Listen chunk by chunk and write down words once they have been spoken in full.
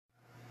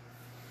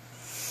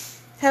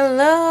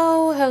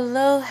Hello,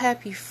 hello,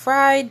 happy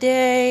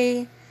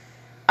Friday.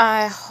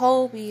 I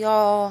hope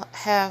y'all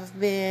have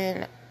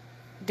been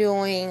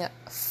doing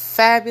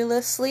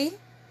fabulously.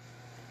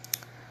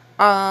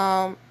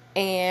 And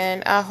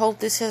I hope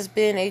this has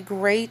been a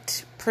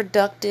great,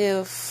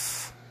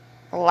 productive,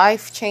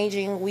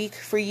 life-changing week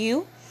for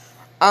you.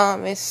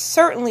 It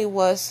certainly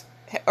was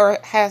or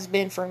has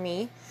been for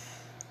me.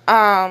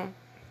 The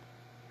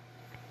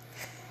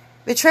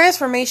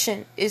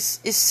transformation is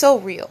so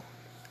real.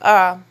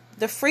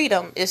 The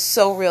freedom is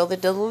so real. The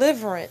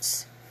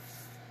deliverance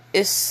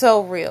is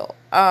so real.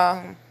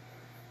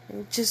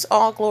 Just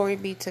all glory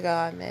be to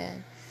God,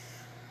 man.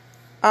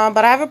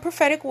 But I have a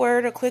prophetic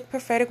word, a quick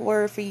prophetic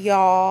word for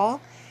y'all.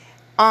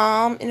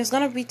 And it's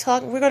gonna be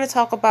we're gonna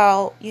talk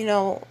about,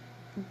 it'll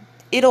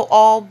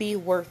all be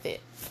worth it.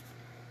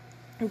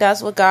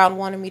 That's what God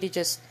wanted me to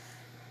just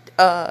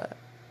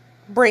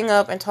bring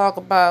up and talk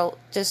about.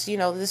 Just,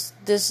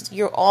 this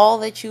you're all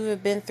that you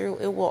have been through,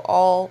 it will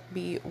all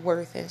be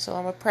worth it. So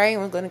I'm gonna pray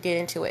and we're gonna get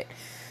into it.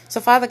 So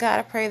Father God,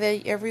 I pray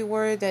that every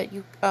word that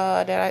you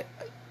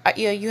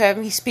you have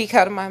me speak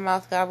out of my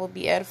mouth, God, will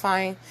be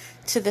edifying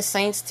to the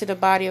saints, to the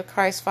body of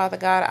Christ, Father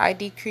God. I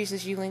decrease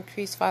as you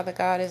increase, Father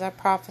God, as I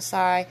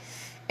prophesy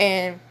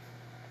and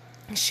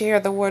share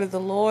the word of the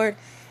Lord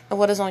and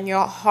what is on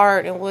your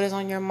heart and what is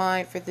on your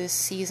mind for this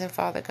season,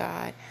 Father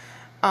God.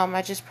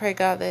 I just pray,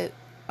 God, that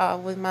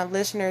with my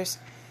listeners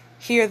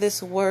hear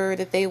this word,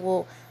 that they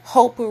will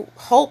hope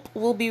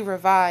will be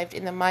revived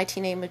in the mighty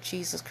name of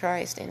Jesus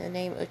Christ, in the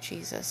name of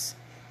Jesus.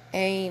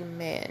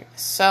 Amen.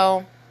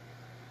 So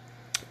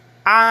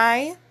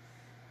I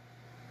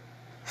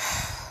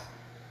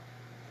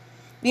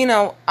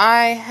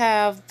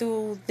have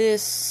through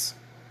this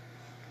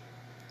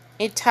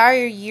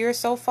entire year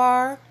so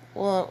far,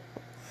 well,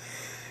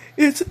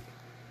 it's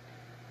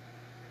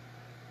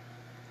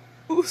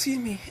excuse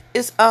me.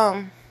 It's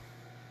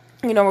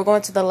we're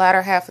going to the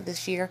latter half of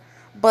this year,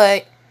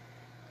 but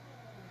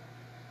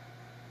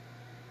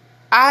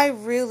I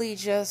really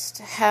just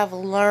have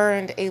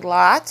learned a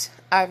lot.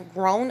 I've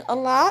grown a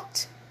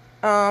lot.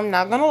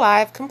 Not gonna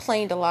lie, I've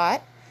complained a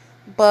lot,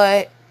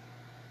 but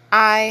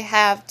I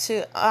have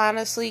to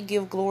honestly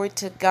give glory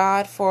to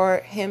God for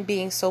Him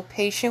being so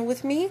patient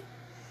with me,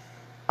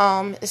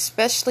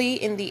 especially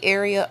in the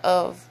area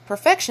of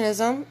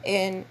perfectionism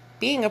and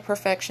being a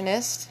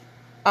perfectionist.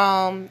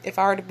 If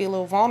I were to be a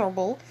little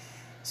vulnerable,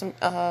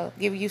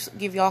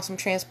 give y'all some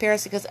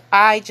transparency, because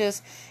I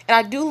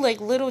do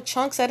like little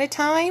chunks at a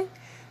time,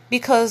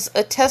 because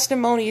a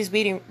testimony is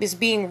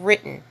being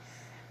written.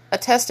 A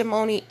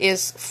testimony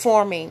is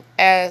forming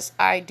as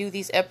I do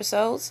these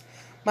episodes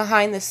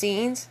behind the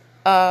scenes.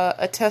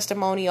 A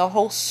testimony, a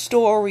whole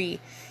story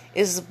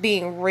is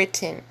being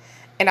written,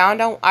 and I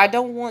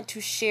don't want to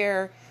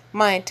share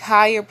my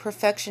entire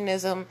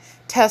perfectionism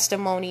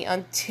testimony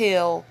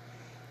until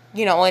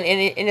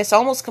and it's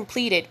almost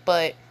completed,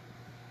 but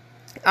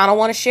I don't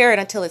want to share it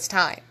until it's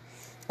time,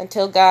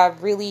 until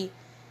God really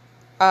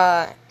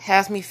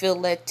has me feel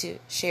led to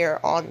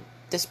share on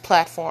this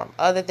platform.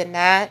 Other than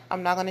that,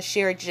 I'm not going to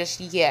share it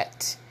just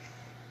yet,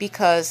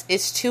 because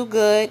it's too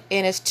good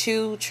and it's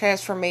too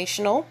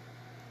transformational.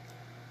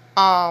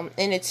 And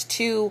it's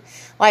too,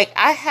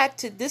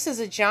 this is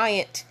a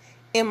giant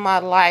in my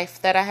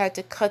life that I had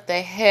to cut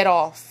the head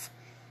off.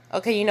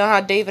 Okay, you know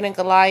how David hit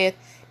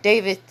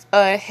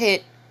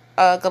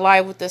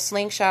Goliath with the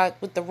slingshot,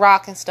 with the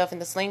rock and stuff in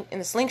the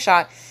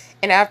slingshot,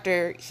 and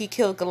after he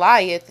killed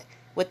Goliath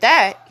with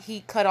that,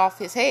 he cut off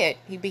his head.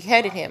 He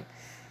beheaded him,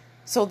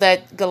 so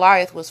that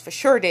Goliath was for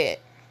sure dead,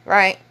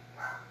 right?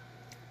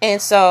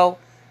 And so,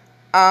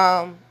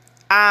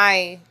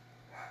 I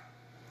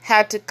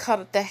had to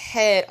cut the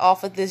head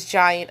off of this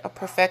giant of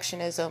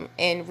perfectionism,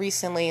 and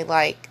recently,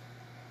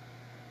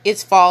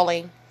 it's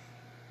falling,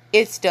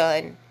 it's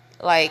done.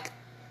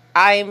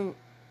 I'm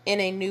in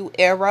a new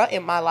era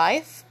in my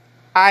life.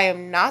 I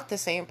am not the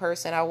same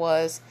person I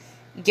was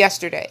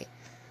yesterday.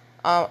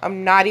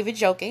 I'm not even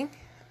joking.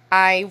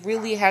 I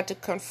really had to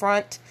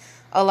confront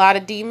a lot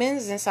of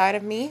demons inside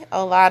of me.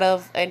 A lot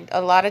of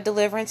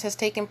deliverance has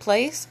taken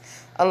place.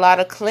 A lot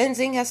of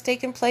cleansing has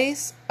taken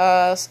place.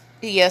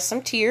 Yes,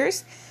 some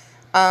tears.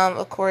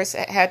 Of course,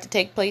 it had to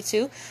take place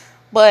too.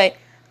 But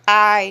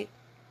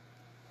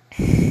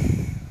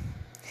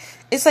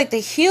it's like the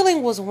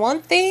healing was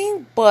one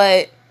thing,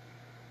 but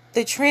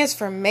the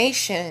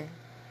transformation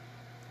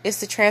is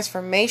the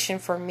transformation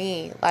for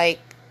me. Like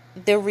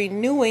the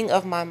renewing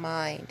of my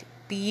mind.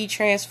 Be ye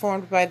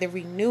transformed by the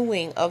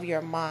renewing of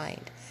your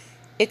mind.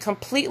 It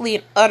completely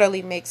and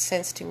utterly makes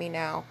sense to me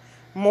now,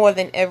 more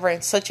than ever,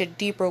 in such a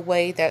deeper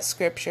way, that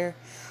scripture.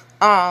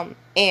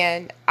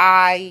 And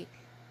I'm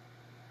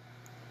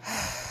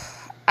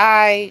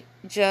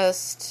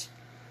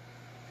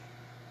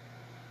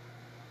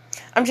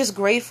just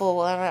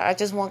grateful. I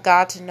just want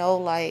God to know,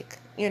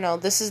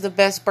 this is the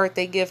best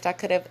birthday gift I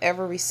could have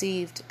ever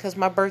received, because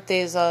my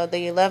birthday is the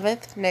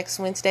 11th, next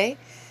Wednesday.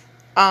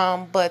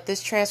 But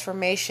this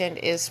transformation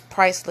is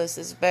priceless.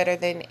 It's better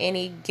than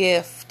any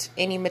gift,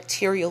 any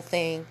material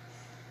thing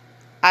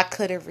I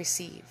could have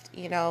received,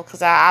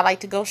 because I like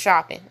to go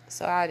shopping.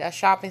 So a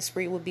shopping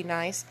spree would be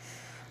nice.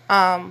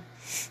 I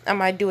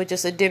might do it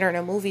just a dinner and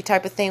a movie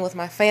type of thing with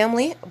my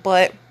family,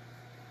 but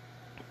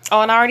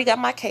and I already got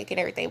my cake and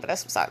everything, but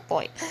that's beside the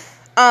point.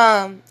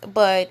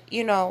 But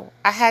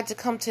I had to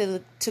come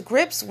to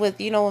grips with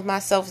with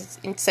myself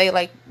and say,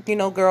 like,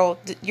 girl,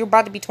 you're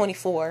about to be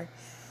 24.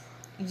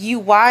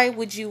 Why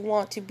would you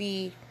want to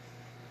be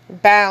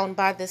bound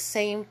by the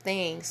same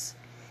things,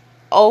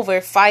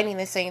 fighting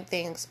the same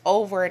things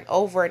over and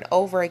over and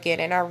over again?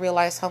 And I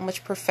realized how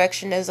much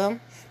perfectionism,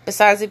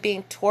 besides it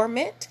being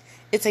torment,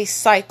 it's a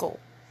cycle.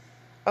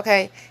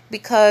 Okay?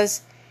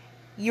 Because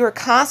you're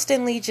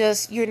constantly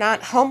you're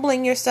not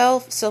humbling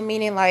yourself. So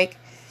meaning, like,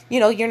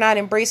 you're not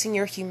embracing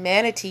your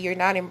humanity. You're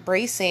not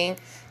embracing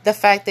the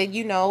fact that,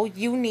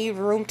 you need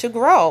room to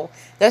grow.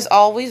 There's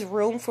always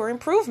room for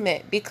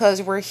improvement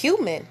because we're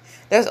human.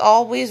 There's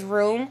always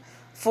room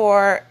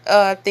for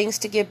things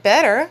to get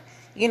better.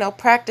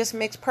 Practice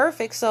makes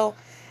perfect. So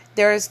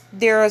there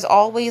is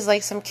always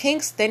like some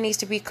kinks that needs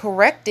to be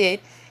corrected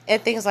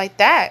and things like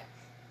that.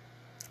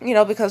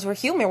 Because we're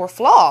human, we're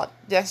flawed.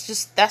 That's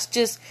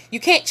just, you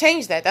can't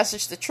change that. That's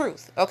just the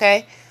truth.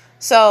 Okay.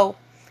 So,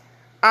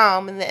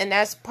 and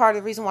that's part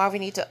of the reason why we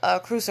need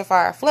to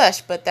crucify our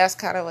flesh, but that's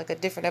kind of like a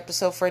different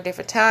episode for a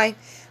different time.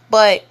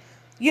 But,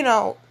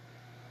 with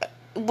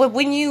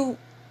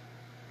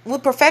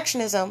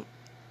perfectionism,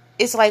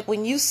 it's like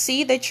when you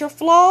see that you're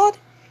flawed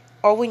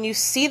or when you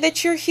see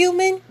that you're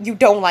human, you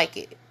don't like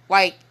it.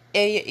 Like,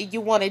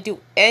 you want to do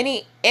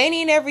any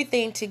and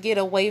everything to get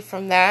away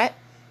from that.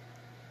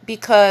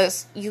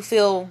 Because you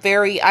feel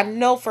I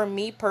know for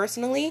me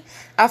personally,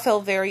 I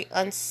felt very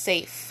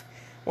unsafe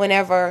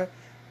whenever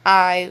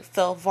I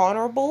felt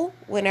vulnerable,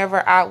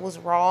 whenever I was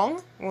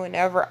wrong,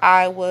 whenever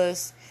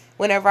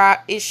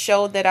it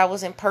showed that I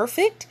was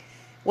imperfect,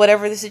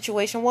 whatever the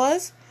situation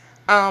was.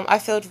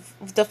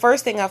 The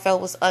first thing I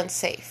felt was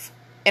unsafe.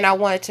 And I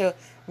wanted to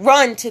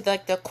run to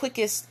the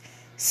quickest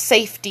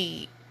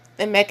safety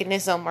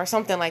mechanism or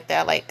something like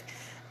that. Like,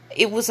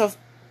 it was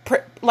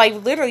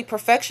literally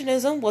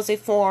perfectionism was a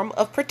form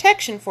of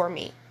protection for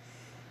me.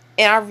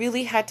 And I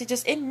really had to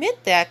just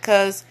admit that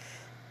because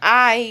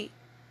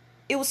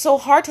it was so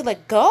hard to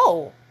let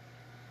go.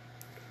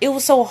 It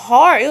was so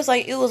hard. It was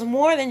like, it was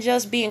more than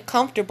just being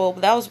comfortable,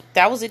 but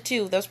that was it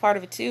too. That was part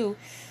of it too.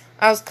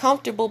 I was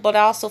comfortable, but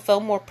I also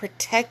felt more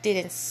protected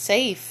and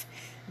safe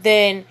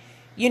than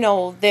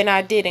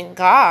I did in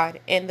God.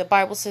 And the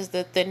Bible says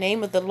that the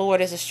name of the Lord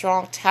is a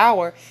strong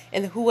tower,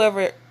 and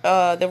whoever,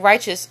 the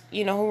righteous,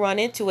 who run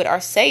into it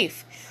are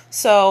safe.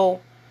 So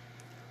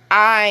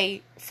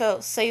I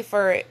felt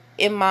safer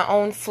in my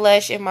own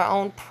flesh, in my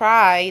own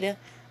pride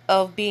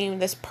of being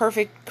this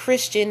perfect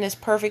Christian, this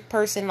perfect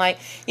person. Like,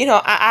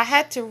 I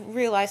had to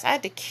realize I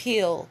had to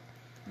kill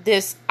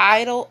this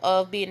idol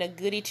of being a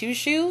goody two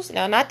shoes.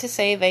 Now, not to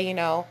say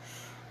that,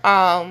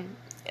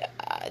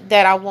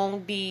 that I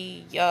won't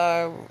be,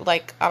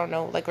 like, I don't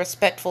know, like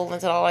respectful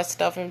and all that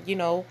stuff. And,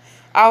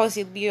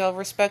 obviously be a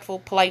respectful,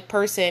 polite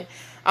person.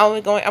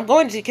 I'm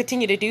going to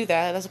continue to do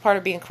that. That's a part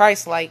of being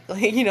Christ-like,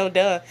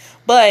 duh.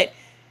 But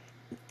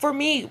for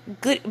me,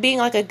 being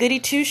like a goody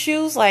two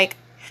shoes, like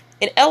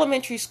in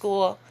elementary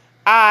school,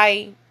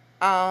 I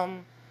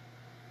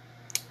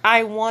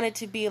wanted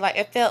to be like,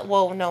 it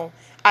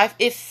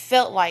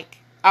felt like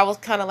I was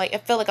kind of like,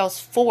 it felt like I was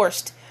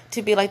forced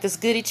to be like this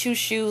goody two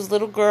shoes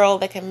little girl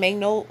that can make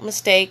no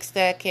mistakes,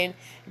 that can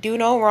do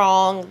no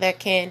wrong, that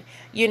can,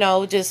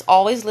 just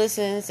always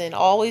listens and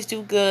always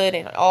do good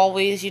and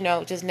always,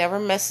 just never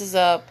messes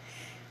up,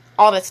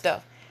 all that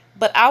stuff.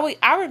 But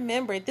I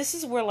remember this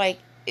is where like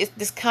it's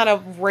this kind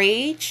of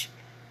rage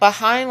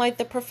behind like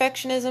the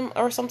perfectionism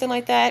or something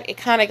like that. It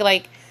kind of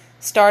like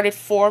started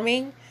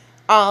forming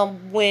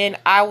when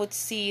I would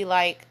see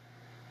like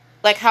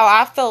how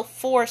I felt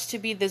forced to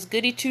be this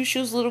goody two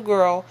shoes little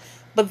girl.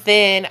 But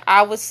then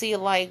I would see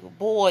like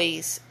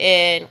boys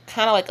and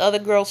kind of like other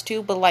girls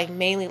too, but like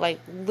mainly like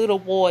little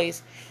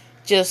boys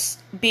just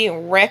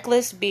being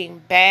reckless,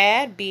 being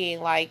bad,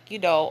 being like,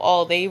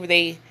 oh, they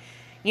and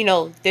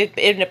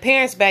the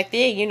parents back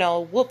then,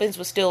 whoopings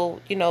was still,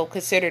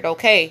 considered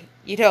okay,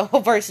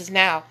 versus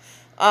now.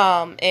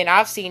 And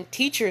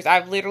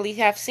I've literally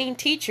have seen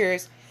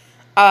teachers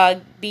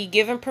be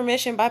given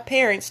permission by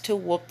parents to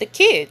whoop the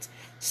kids.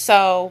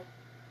 So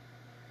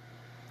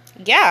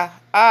yeah,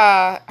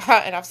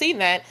 and I've seen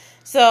that.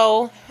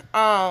 So,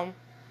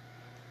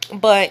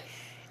 but,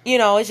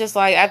 it's just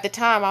like, at the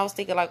time, I was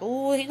thinking like,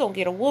 oh, he gonna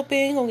get a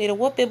whooping,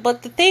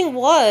 But the thing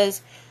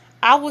was,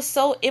 I was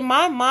so, in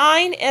my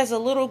mind as a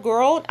little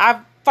girl,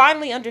 I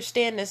finally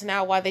understand this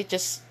now, why they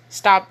just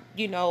stopped,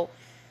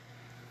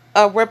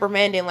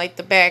 reprimanding like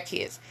the bad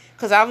kids.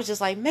 Because I was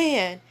just like,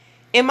 man,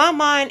 in my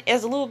mind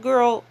as a little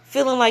girl,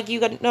 feeling like you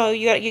got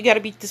to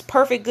be this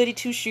perfect goody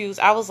two shoes.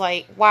 I was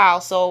like, wow.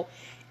 So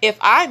if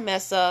I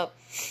mess up,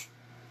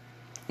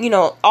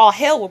 all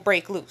hell will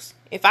break loose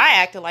if I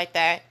acted like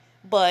that.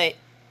 But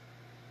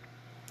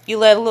you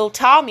let a little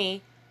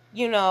Tommy,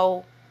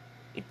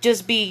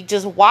 just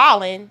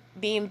wilding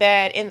being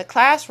bad in the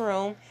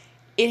classroom,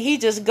 and he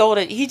just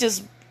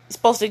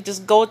supposed to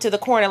just go to the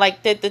corner,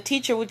 like the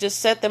teacher would just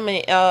set them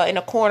in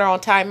a corner on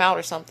timeout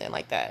or something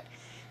like that,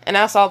 and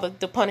that's all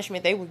the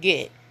punishment they would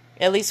get,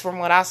 at least from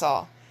what I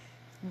saw.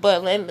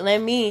 But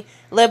let me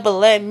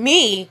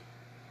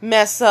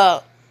mess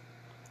up,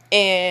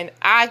 and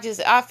I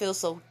feel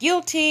so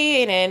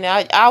guilty, and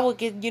then I would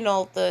get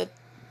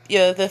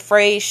the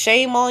phrase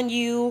 "shame on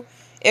you"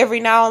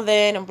 every now and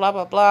then, and blah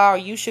blah blah, or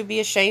you should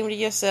be ashamed of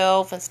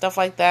yourself and stuff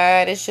like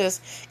that. It's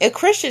just, and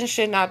Christians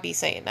should not be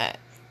saying that,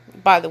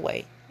 by the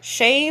way.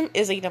 Shame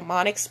is a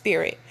demonic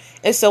spirit,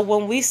 and so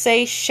when we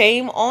say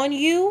 "shame on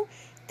you,"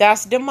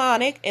 that's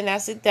demonic, and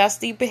that's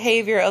the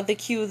behavior of the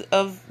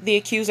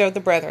accuser of the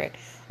brethren.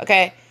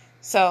 Okay,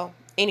 so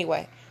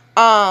anyway,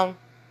 and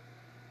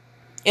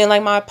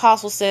like my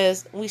apostle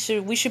says, we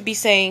should be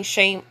saying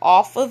 "shame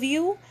off of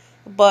you."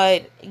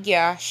 But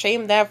yeah,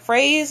 shame, that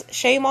phrase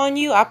 "shame on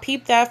you," I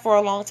peeped that for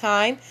a long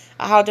time,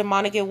 how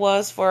demonic it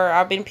was.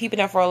 I've been peeping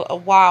that for a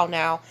while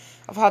now,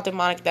 of how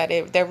demonic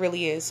that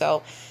really is.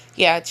 So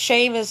yeah,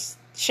 shame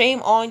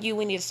on you.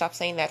 We need to stop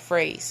saying that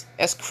phrase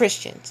as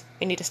Christians.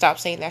 We need to stop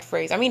saying that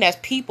phrase. I mean, as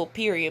people,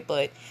 period,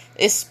 but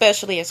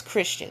especially as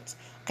Christians.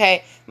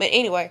 Okay, but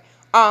anyway,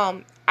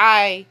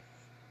 I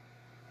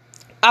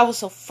was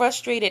so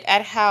frustrated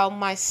at how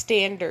my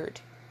standard,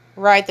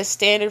 right? The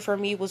standard for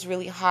me was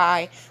really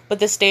high, but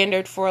the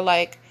standard for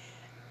other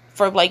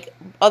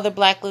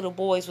black little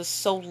boys was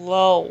so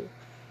low,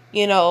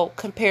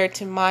 compared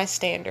to my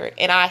standard.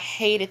 And I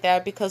hated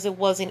that because it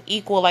wasn't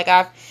equal. Like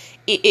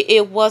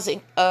it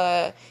wasn't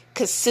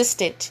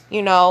consistent,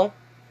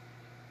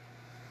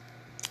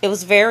 It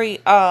was very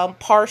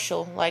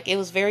partial. Like, it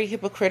was very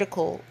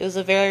hypocritical.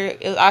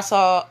 I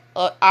saw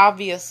an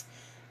obvious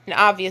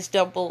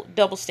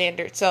double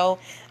standard. So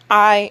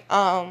I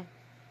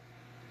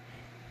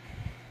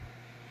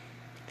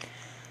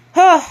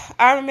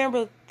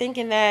remember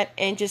thinking that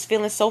and just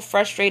feeling so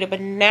frustrated.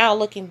 But now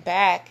looking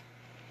back,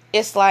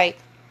 it's like,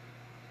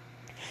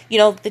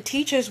 the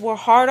teachers were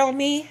hard on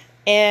me,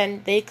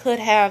 and they could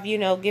have,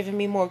 given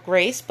me more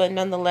grace, but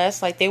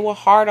nonetheless, like, they were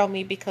hard on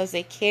me because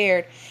they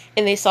cared,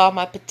 and they saw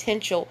my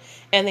potential,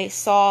 and they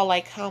saw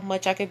like how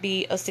much I could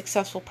be a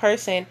successful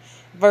person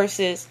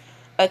versus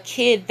a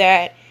kid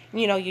that,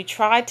 you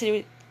try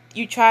to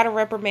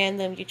reprimand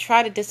them, you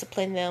try to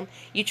discipline them,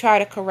 you try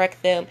to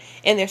correct them,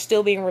 and they're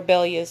still being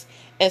rebellious.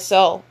 And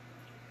so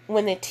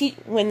when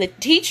the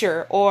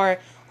teacher or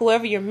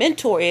whoever your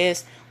mentor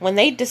is, when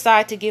they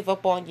decide to give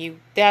up on you,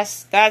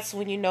 that's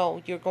when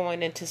you're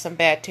going into some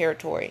bad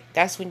territory.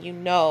 That's when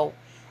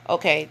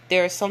okay,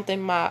 there's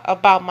something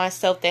about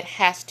myself that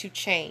has to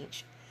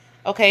change.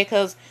 Okay,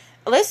 because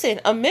listen,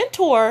 a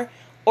mentor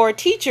or a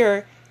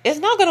teacher is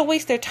not going to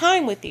waste their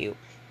time with you.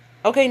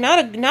 Okay, not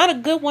a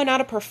good one,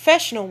 not a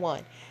professional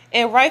one.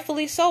 And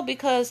rightfully so,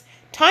 because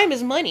time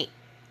is money.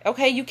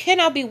 Okay, you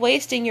cannot be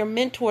wasting your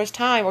mentor's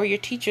time or your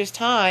teacher's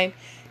time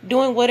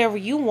doing whatever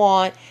you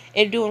want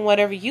and doing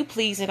whatever you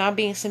please and not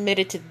being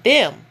submitted to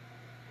them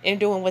and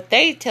doing what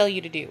they tell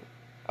you to do.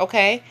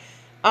 Okay?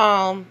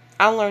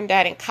 I learned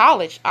that in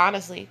college,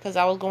 honestly, because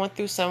I was going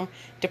through some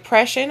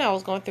depression. I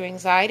was going through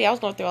anxiety. I was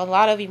going through a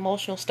lot of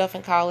emotional stuff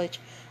in college,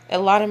 a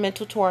lot of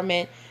mental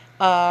torment.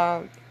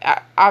 I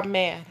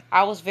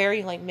was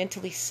very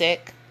mentally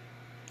sick.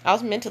 I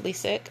was mentally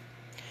sick.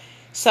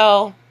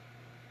 So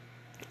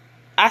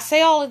I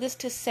say all of this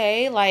to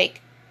say,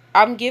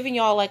 I'm giving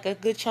y'all a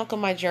good chunk of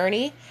my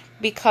journey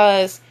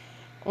because,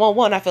 well,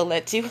 one, I feel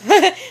led to,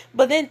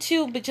 but then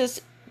two, but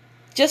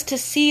just to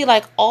see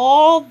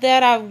all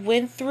that I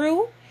went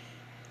through,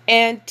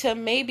 and to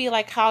maybe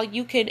how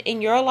you can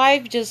in your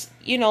life just,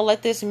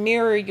 let this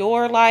mirror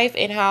your life,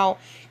 and how,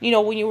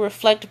 when you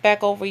reflect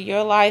back over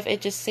your life,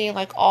 it just seeing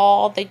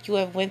all that you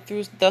have went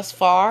through thus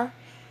far,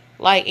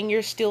 and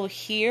you're still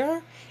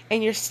here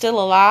and you're still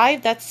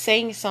alive. That's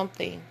saying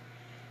something.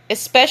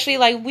 Especially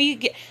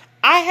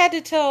I had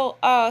to tell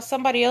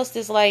somebody else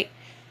this, we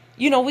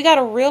got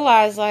to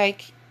realize, and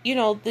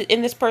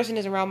this person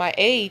is around my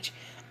age,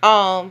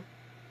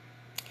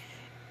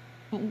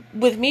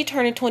 with me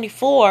turning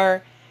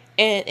 24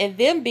 and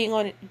them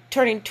being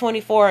turning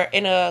 24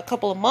 in a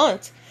couple of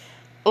months,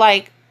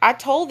 I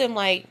told them,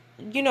 we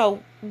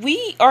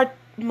are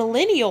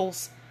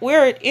millennials.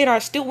 We're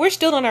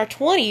still in our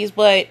 20s,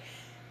 but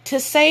to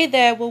say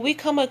that when we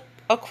come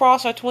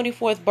across our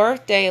 24th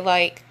birthday,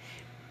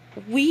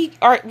 we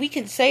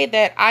can say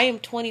that I am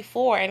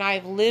 24 and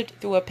I've lived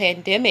through a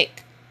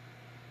pandemic.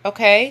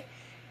 Okay?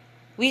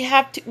 We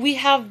have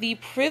the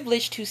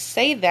privilege to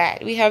say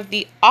that. We have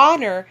the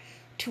honor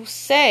to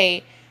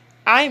say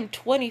I am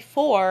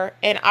 24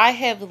 and I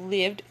have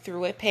lived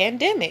through a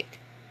pandemic.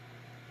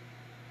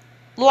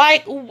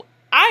 I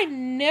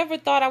never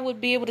thought I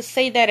would be able to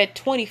say that at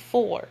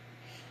 24.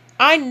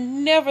 I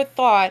never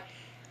thought,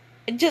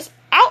 if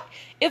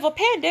a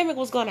pandemic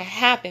was going to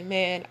happen,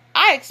 man,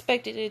 I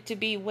expected it to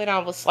be when I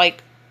was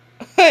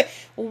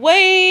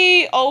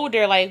way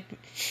older,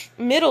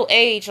 middle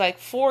age,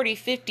 40,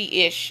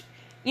 50-ish.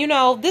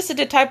 this is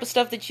the type of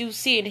stuff that you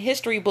see in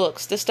history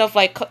books, the stuff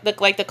like the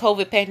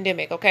COVID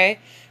pandemic, okay?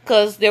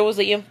 Because there was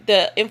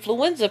the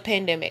influenza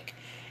pandemic,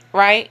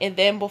 right? And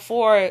then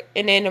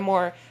in the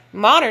more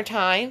modern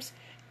times,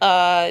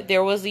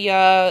 there was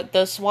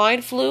the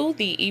swine flu,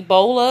 the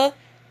Ebola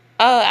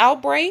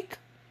outbreak,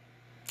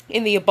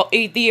 and the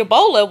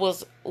Ebola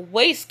was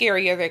way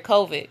scarier than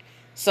COVID.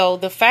 So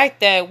the fact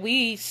that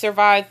we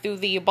survived through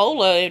the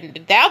Ebola,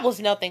 and that was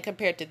nothing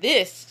compared to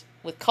this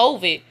with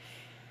COVID,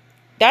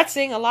 that's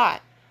saying a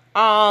lot.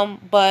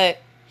 But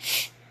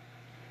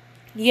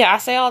yeah, I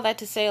say all that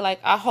to say, like,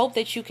 I hope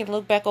that you can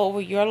look back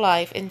over your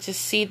life and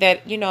just see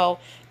that,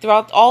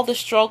 throughout all the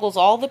struggles,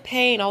 all the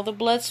pain, all the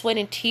blood, sweat,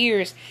 and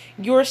tears,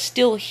 you're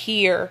still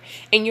here,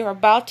 and you're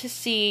about to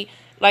see,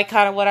 like,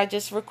 kind of what I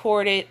just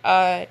recorded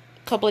a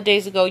couple of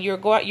days ago.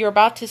 You're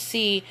about to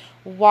see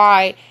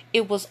why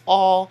it was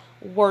all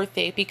worth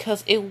it,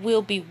 because it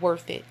will be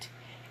worth it.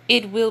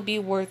 It will be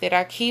worth it.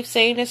 I keep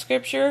saying the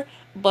scripture,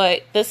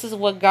 but this is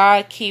what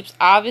God keeps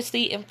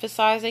obviously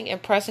emphasizing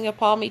and pressing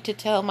upon me to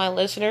tell my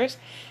listeners,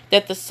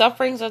 that the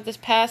sufferings of this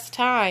past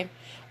time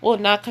will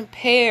not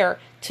compare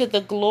to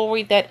the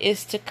glory that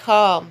is to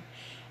come.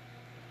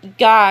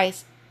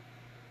 Guys,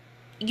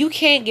 you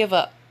can't give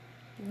up.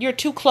 You're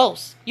too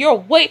close. We are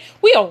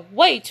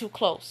way too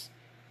close.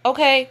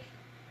 Okay?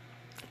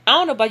 I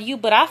don't know about you,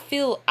 but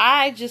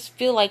I just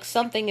feel like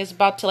something is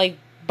about to, like,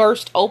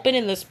 burst open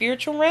in the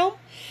spiritual realm.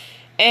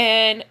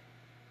 And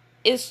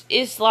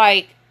it's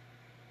like,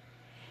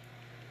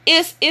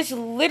 it's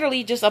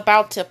literally just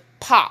about to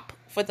pop,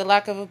 for the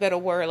lack of a better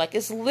word. Like,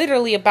 it's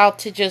literally about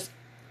to just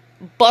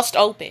bust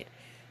open.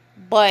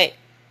 But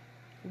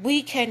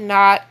we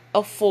cannot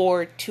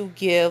afford to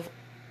give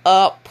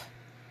up.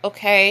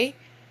 Okay?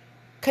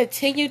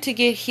 Continue to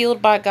get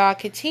healed by God.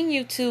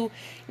 Continue to,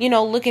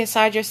 look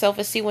inside yourself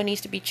and see what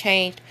needs to be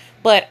changed.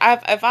 But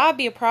if I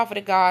be a prophet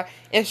of God,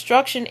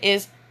 instruction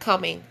is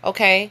coming.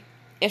 Okay?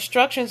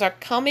 Instructions are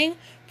coming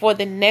for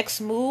the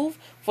next move,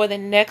 for the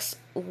next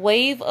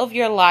wave of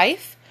your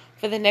life,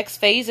 for the next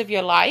phase of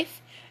your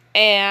life.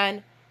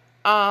 And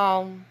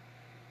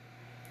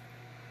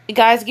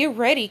guys, get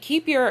ready.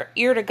 Keep your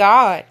ear to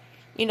God.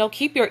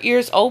 Keep your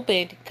ears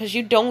open, because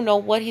you don't know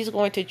what he's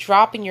going to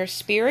drop in your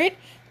spirit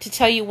to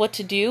tell you what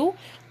to do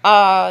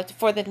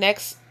for the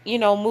next,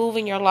 move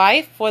in your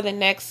life, for the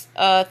next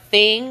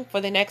thing,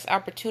 for the next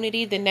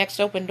opportunity, the next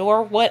open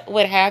door,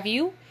 what have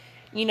you.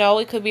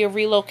 It could be a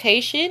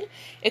relocation.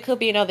 It could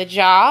be another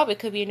job. It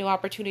could be a new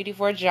opportunity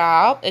for a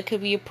job. It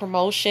could be a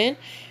promotion.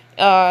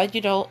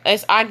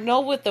 As I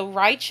know with the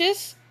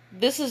righteous,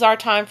 this is our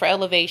time for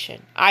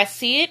elevation. I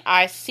see it,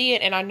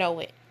 and I know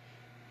it.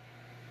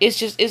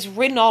 It's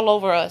written all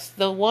over us.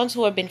 The ones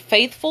who have been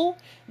faithful,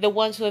 the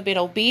ones who have been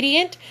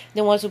obedient,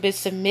 the ones who have been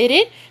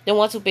submitted, the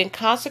ones who have been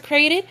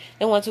consecrated,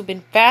 the ones who have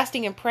been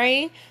fasting and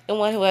praying, the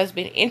one who has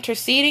been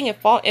interceding and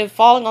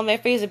falling on their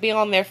face and being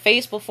on their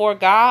face before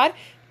God,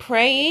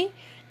 praying,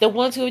 the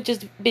ones who have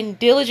just been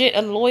diligent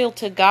and loyal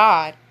to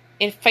God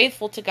and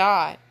faithful to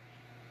God.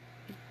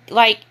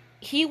 Like,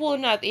 he will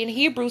not, in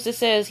Hebrews it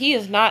says, he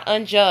is not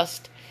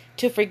unjust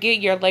to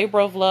forget your labor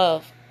of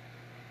love.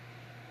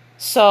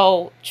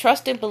 So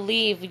trust and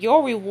believe,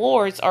 your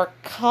rewards are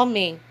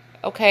coming.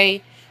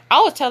 Okay?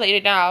 I was telling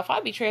you now, if I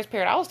be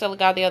transparent, I was telling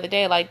God the other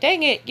day, like,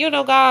 dang it,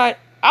 God,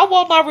 I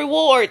want my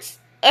rewards.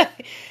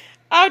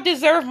 I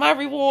deserve my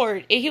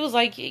reward. And he was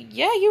like,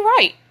 yeah, you're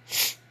right.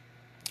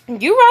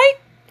 You're right.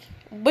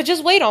 But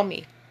just wait on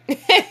me.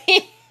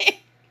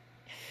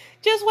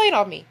 Just wait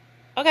on me.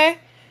 Okay?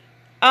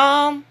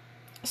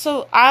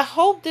 So I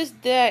hope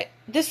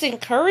this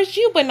encouraged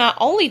you, but not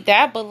only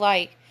that, but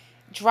like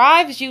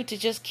drives you to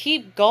just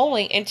keep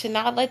going and to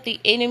not let the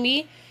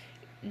enemy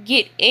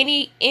get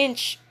any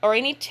inch or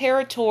any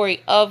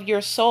territory of your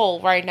soul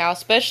right now,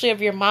 especially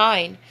of your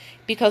mind,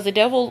 because the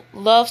devil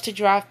loves to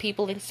drive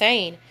people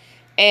insane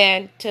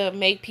and to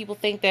make people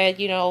think that,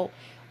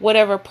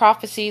 whatever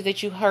prophecies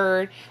that you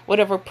heard,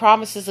 whatever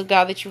promises of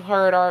God that you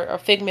heard are a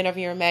figment of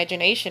your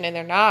imagination, and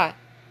they're not.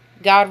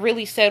 God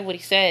really said what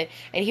he said,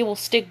 and he will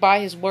stick by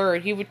his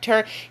word.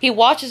 He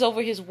watches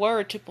over his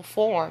word to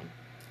perform,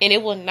 and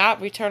it will not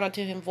return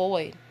unto him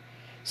void.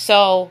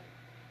 So,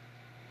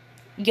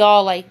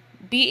 y'all, like,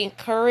 be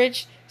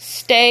encouraged,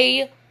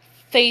 stay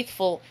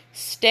faithful,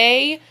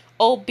 stay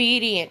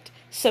obedient,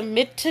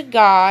 submit to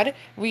God,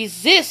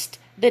 resist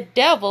the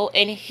devil,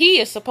 and he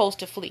is supposed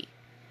to flee.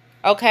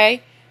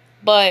 Okay?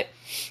 But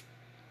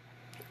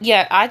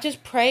yeah, I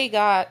just pray,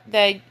 God,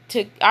 I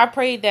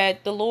pray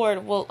that the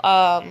Lord will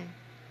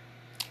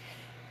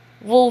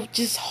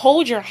just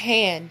hold your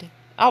hand.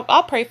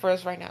 I'll pray for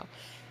us right now.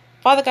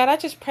 Father God, I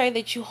just pray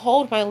that you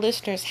hold my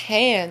listeners'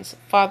 hands,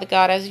 Father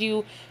God, as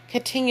you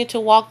continue to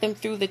walk them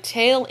through the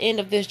tail end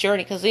of this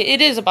journey, because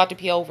it is about to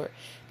be over.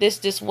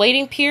 This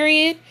waiting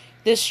period,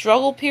 this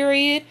struggle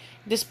period,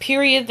 this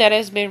period that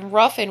has been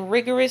rough and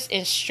rigorous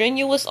and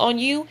strenuous on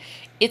you,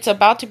 It's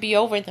about to be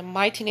over in the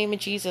mighty name of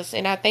Jesus.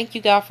 And I thank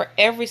you, God, for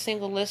every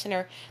single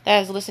listener that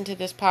has listened to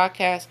this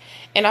podcast.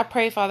 And I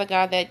pray, Father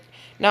God, that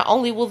not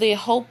only will their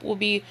hope will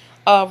be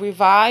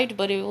revived,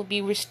 but it will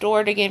be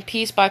restored again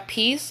piece by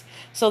piece,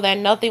 so that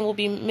nothing will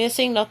be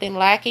missing, nothing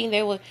lacking.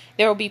 There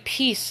will be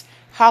peace.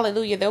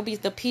 Hallelujah. There'll be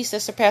the peace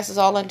that surpasses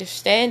all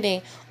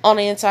understanding on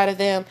the inside of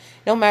them.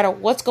 No matter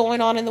what's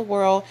going on in the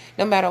world,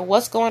 no matter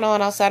what's going on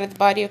outside of the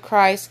body of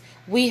Christ,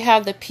 we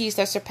have the peace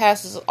that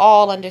surpasses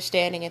all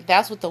understanding. And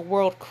that's what the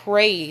world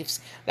craves.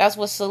 That's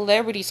what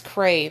celebrities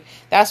crave.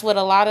 That's what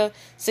a lot of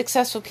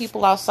successful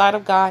people outside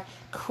of God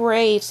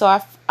crave. So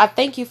I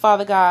thank you,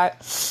 Father God,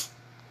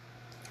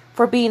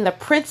 for being the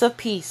Prince of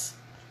Peace.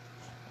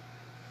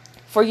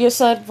 For your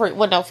son,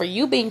 for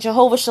you being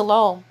Jehovah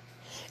Shalom.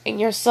 And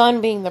your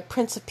son being the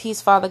Prince of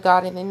Peace, Father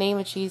God, in the name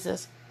of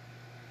Jesus.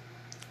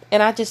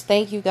 And I just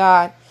thank you,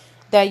 God,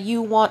 that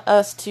you want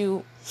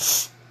to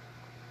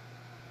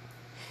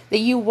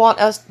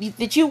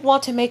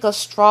make us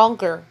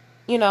stronger,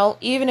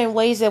 even in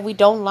ways that we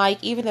don't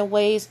like, even in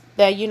ways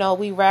that,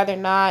 we rather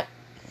not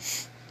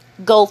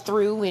go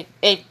through,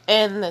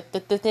 and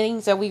the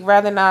things that we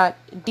rather not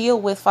deal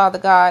with, Father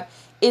God.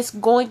 It's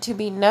going to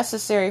be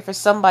necessary for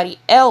somebody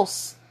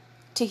else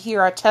to hear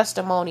our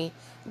testimony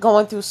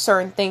going through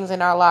certain things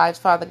in our lives,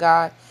 Father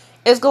God.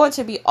 It's going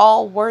to be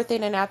all worth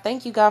it. And I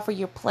thank you, God, for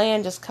your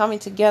plan just coming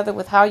together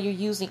with how you're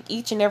using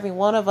each and every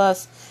one of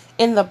us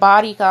in the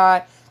body,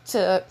 God,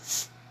 to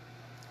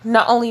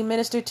not only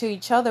minister to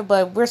each other,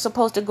 but we're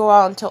supposed to go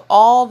out into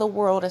all the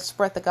world and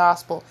spread the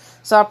gospel.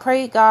 So I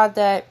pray, God,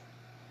 that,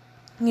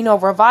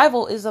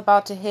 revival is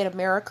about to hit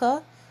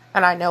America,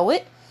 and I know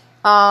it.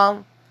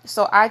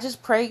 So I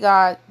just pray,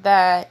 God,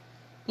 that,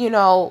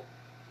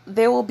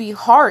 there will be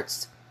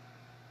hearts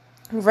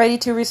ready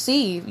to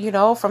receive,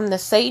 from the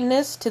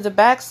Satanist to the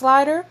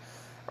backslider,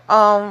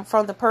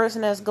 from the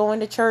person that's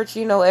going to church,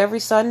 every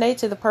Sunday,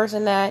 to the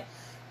person that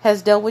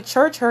has dealt with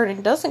church hurt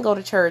and doesn't go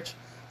to church,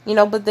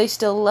 but they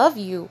still love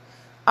you.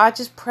 I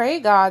just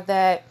pray, God,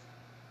 that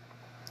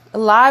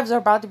lives are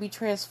about to be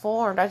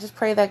transformed. I just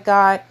pray that,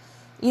 God,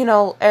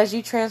 as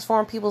you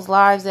transform people's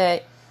lives,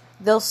 that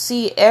they'll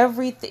see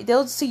everything,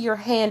 they'll see your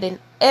hand in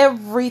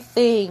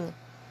everything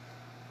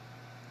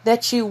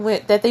that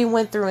they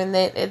went through, and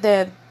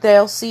that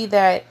they'll see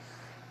that,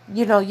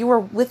 you were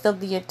with them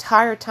the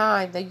entire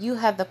time, that you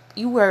had the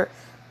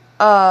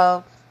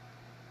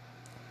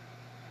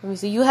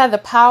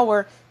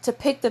power to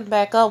pick them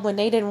back up when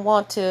they didn't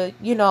want to,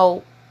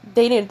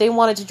 they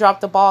wanted to drop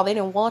the ball. They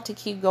didn't want to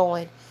keep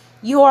going.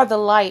 You are the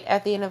light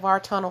at the end of our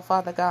tunnel,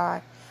 Father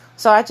God.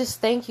 So I just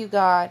thank you,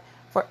 God,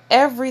 for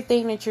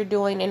everything that you're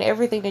doing and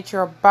everything that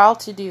you're about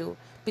to do.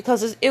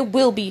 Because it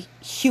will be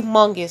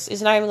humongous.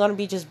 It's not even going to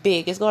be just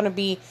big. It's going to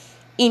be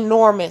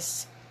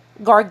enormous,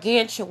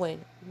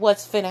 gargantuan.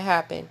 What's finna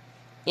happen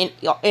in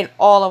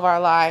all of our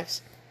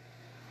lives.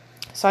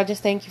 So I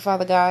just thank you,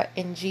 Father God,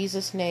 in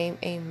Jesus' name,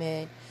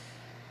 amen.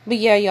 But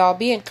yeah, y'all,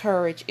 be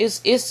encouraged.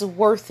 It's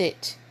worth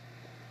it.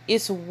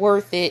 It's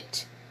worth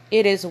it.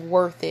 It is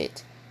worth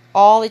it.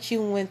 All that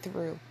you went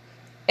through,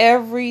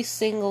 every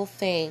single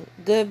thing,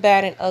 good,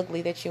 bad, and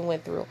ugly that you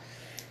went through.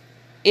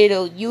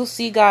 You'll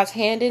see God's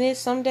hand in it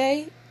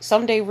someday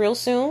real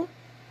soon,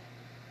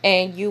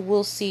 and you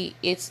will see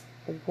it's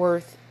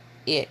worth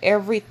it.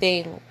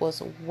 Everything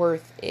was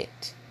worth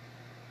it.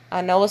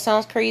 I know it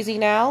sounds crazy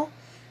now.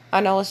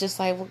 I know it's just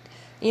like,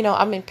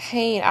 I'm in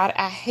pain.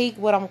 I hate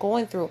what I'm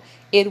going through.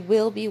 It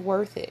will be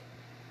worth it.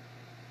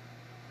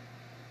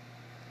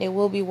 It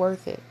will be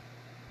worth it.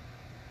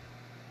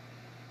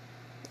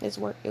 It's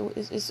worth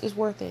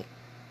it.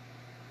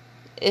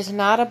 It's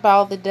not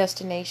about the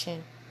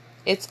destination.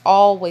 It's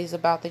always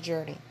about the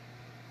journey.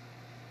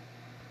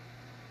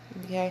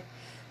 Okay?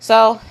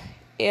 So,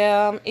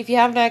 if you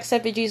have not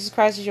accepted Jesus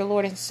Christ as your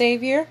Lord and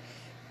Savior,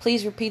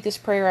 please repeat this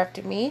prayer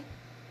after me.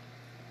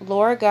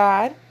 Lord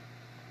God,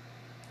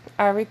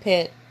 I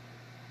repent.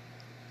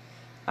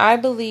 I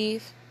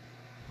believe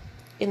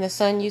in the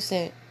Son you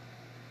sent.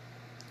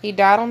 He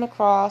died on the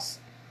cross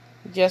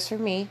just for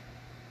me.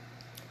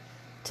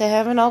 To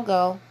heaven I'll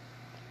go.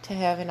 To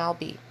heaven I'll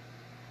be.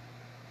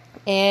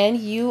 And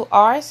you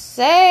are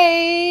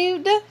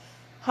saved.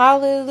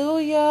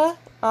 Hallelujah.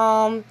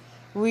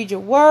 Read your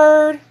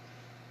word.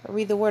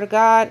 Read the word of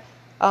God.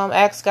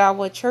 Ask God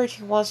what church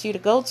he wants you to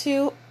go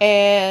to.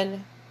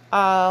 And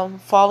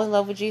fall in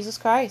love with Jesus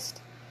Christ.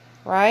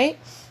 Right?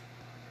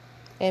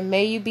 And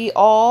may you be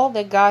all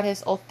that God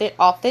has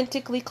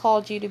authentically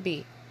called you to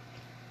be.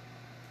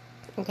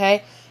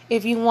 Okay?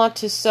 If you want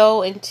to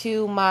sow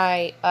into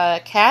my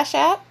Cash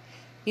App,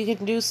 you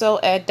can do so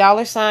at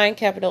 $,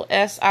 capital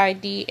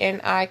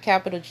SIDNI,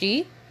 capital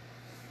G.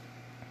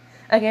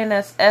 Again,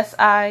 that's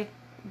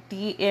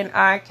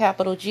SIDNI,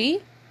 capital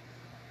G.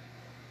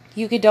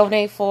 You can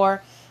donate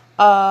to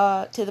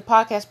the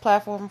podcast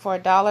platform for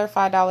 $1,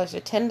 $5, or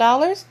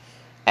 $10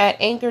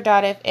 at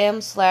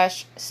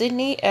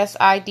anchor.fm/Sydney,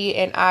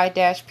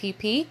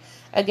 SIDNI-PP.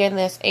 Again,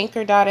 that's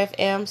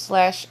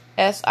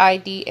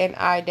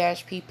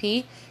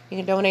anchor.fm/SIDNI-PP. You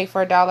can donate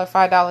for $1,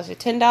 $5, or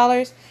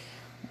 $10.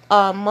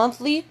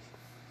 monthly.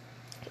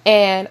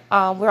 And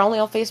we're only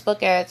on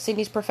Facebook at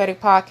Sydney's Prophetic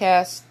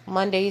Podcast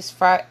Mondays,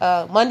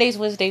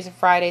 Wednesdays, and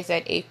Fridays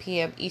at 8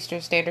 p.m.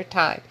 Eastern Standard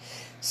Time.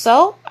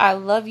 So I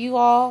love you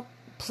all.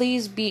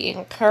 Please be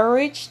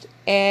encouraged,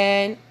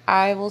 and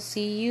I will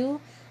see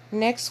you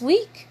next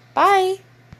week. Bye.